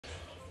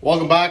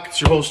Welcome back.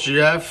 It's your host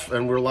GF,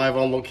 and we're live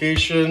on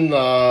location.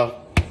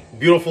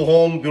 Beautiful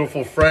home,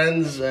 beautiful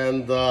friends,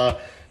 and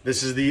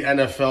this is the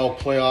NFL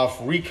playoff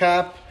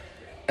recap,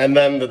 and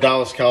then the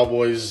Dallas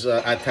Cowboys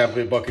at Tampa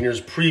Bay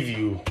Buccaneers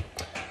preview.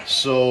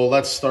 So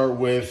let's start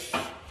with,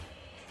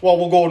 well,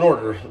 we'll go in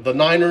order. The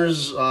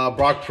Niners,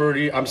 Brock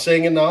Purdy. I'm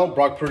saying it now.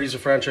 Brock Purdy's a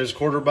franchise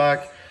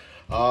quarterback.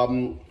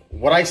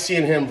 What I see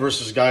in him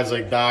versus guys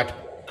like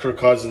DAK, Kirk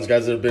Cousins,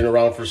 guys that have been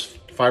around for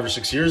 5 or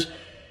 6 years,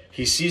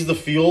 he sees the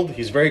field.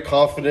 He's very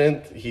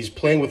confident. He's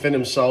playing within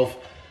himself.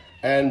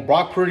 And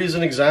Brock Purdy is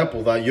an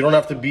example that you don't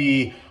have to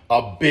be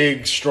a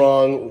big,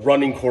 strong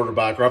running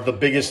quarterback or have the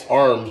biggest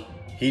arm.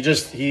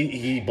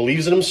 He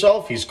believes in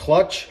himself. He's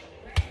clutch,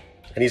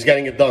 and he's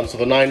getting it done. So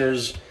the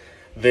Niners,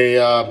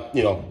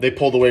 they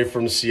pulled away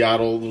from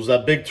Seattle. There was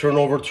that big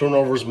turnover.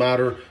 Turnovers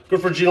matter.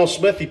 Good for Geno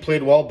Smith. He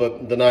played well,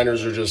 but the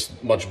Niners are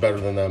just much better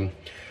than them.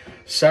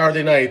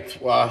 Saturday night,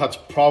 that's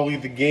probably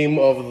the game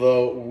of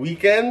the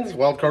weekend,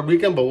 wildcard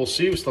weekend, but we'll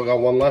see. We still got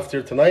one left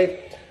here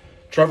tonight.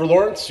 Trevor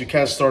Lawrence, you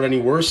can't start any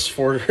worse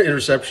for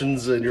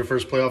interceptions in your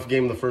first playoff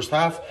game in the first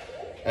half.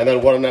 And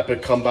then what an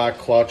epic comeback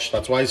clutch.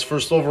 That's why he's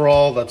first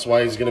overall. That's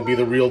why he's going to be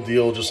the real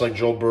deal, just like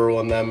Joe Burrow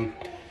and them.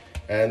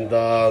 And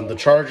the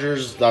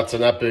Chargers, that's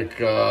an epic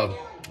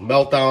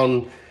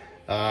meltdown.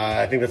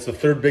 I think that's the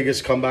third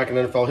biggest comeback in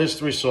NFL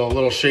history. So a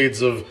little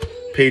shades of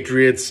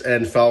Patriots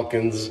and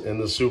Falcons in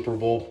the Super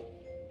Bowl.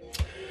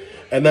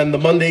 And then the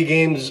Sunday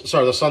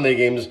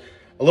games,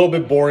 a little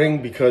bit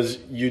boring because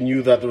you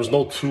knew that there was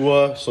no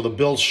Tua. So the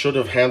Bills should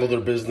have handled their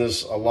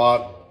business a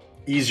lot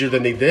easier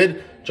than they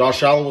did.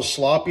 Josh Allen was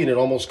sloppy and it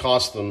almost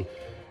cost them.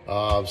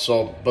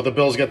 But the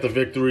Bills get the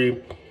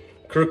victory.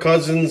 Kirk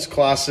Cousins,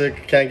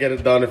 classic, can't get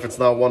it done if it's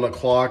not 1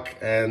 o'clock.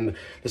 And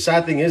the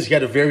sad thing is he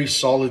had a very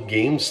solid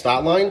game,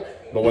 stat line.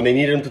 But when they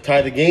needed him to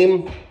tie the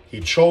game,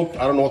 he choked.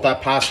 I don't know what that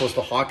pass was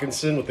to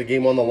Hawkinson with the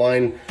game on the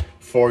line.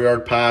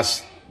 4-yard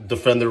pass,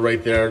 defender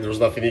right there. There was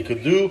nothing he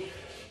could do.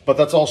 But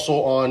that's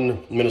also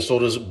on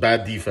Minnesota's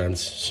bad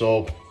defense.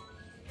 So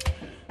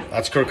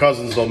that's Kirk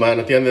Cousins, though, man.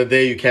 At the end of the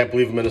day, you can't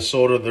believe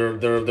Minnesota.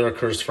 They're a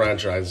cursed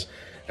franchise.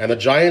 And the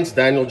Giants,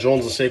 Daniel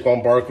Jones and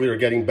Saquon Barkley are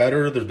getting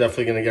better. They're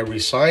definitely going to get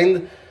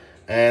re-signed.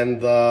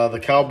 And the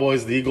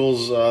Cowboys, the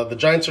Eagles, the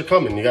Giants are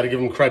coming. You got to give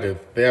them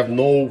credit. They have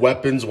no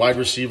weapons, wide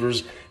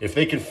receivers. If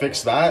they can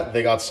fix that,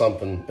 they got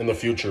something in the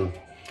future.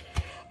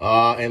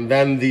 And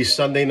then the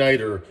Sunday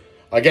nighter,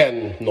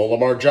 again, no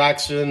Lamar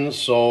Jackson.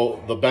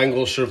 So the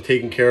Bengals should have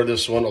taken care of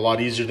this one a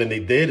lot easier than they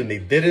did, and they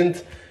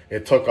didn't.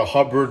 It took a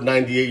Hubbard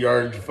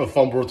 98-yard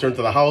fumble return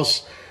to the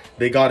house.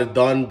 They got it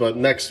done, but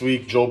next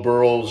week, Joe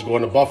Burrow is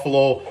going to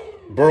Buffalo.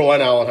 Burrow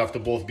and Allen have to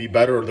both be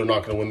better or they're not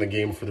going to win the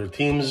game for their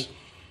teams.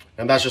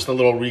 And that's just a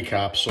little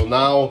recap. So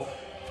now,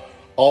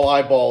 all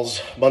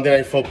eyeballs, Monday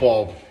Night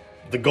Football.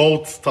 The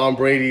GOAT, Tom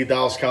Brady,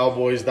 Dallas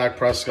Cowboys, Dak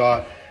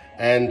Prescott,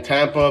 and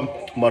Tampa,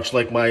 much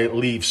like my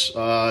Leafs.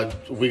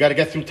 We got to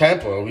get through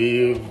Tampa.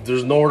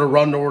 There's nowhere to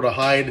run, nowhere to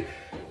hide.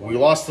 We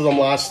lost to them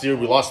last year.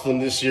 We lost to them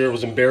this year. It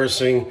was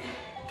embarrassing.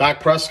 Dak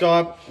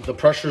Prescott, the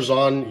pressure's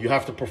on. You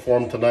have to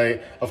perform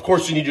tonight. Of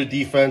course, you need your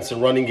defense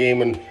and running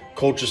game and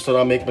coaches to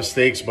not make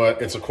mistakes,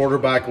 but it's a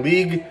quarterback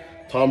league.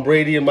 Tom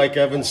Brady and Mike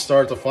Evans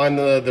start to find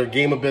their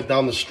game a bit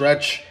down the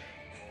stretch.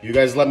 You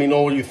guys let me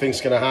know what you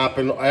think's going to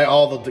happen.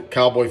 All the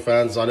Cowboy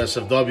fans on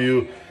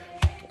SFW,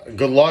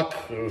 good luck.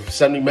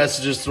 Send me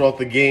messages throughout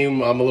the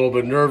game. I'm a little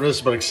bit nervous,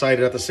 but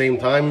excited at the same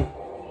time.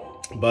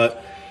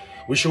 But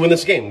we should win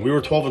this game. We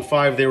were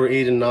 12-5. They were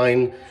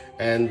 8-9.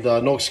 And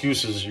no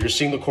excuses. You're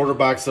seeing the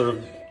quarterbacks that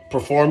are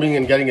performing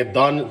and getting it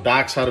done.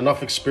 Dak's had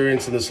enough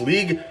experience in this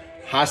league.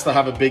 Has to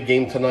have a big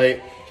game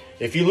tonight.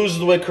 If he loses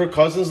the way Kirk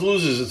Cousins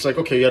loses, it's like,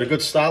 okay, you had a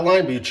good stat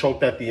line, but you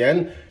choked at the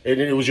end.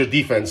 It was your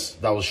defense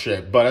that was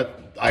shit.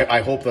 But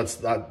I hope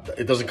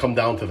it doesn't come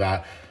down to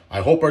that.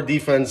 I hope our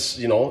defense,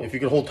 if you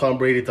can hold Tom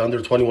Brady to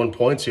under 21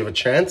 points, you have a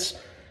chance.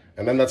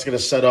 And then that's going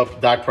to set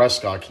up Dak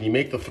Prescott. Can you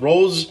make the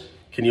throws?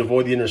 Can you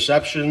avoid the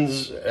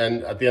interceptions?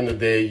 And at the end of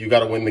the day, you got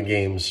to win the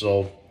game.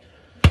 So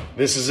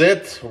this is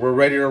it. We're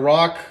ready to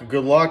rock.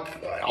 Good luck.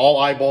 All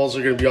eyeballs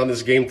are going to be on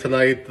this game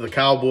tonight. The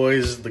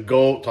Cowboys, the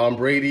GOAT, Tom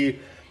Brady.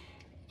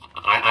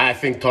 I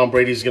think Tom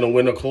Brady's going to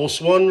win a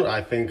close one.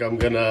 I think I'm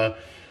going to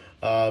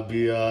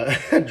be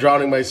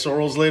drowning my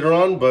sorrows later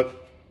on. But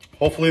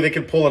hopefully they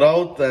can pull it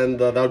out. And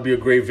that would be a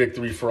great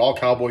victory for all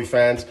Cowboy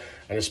fans.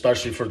 And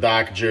especially for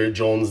Dak, Jerry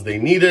Jones. They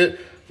need it.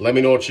 Let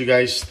me know what you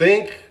guys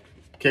think.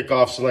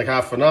 Kickoff's in like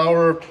half an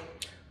hour.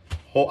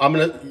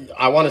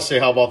 I want to say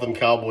how about them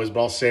Cowboys, but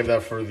I'll save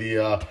that for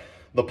the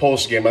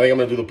post game. I think I'm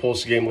going to do the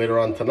post game later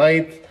on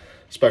tonight,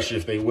 especially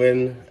if they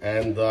win.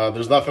 And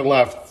there's nothing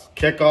left.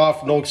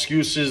 Kickoff, no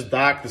excuses.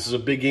 Dak, this is a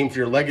big game for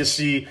your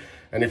legacy.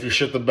 And if you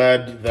shit the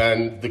bed,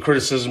 then the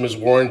criticism is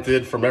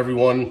warranted from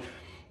everyone.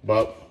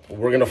 But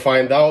we're going to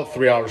find out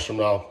 3 hours from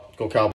now. Go Cowboys.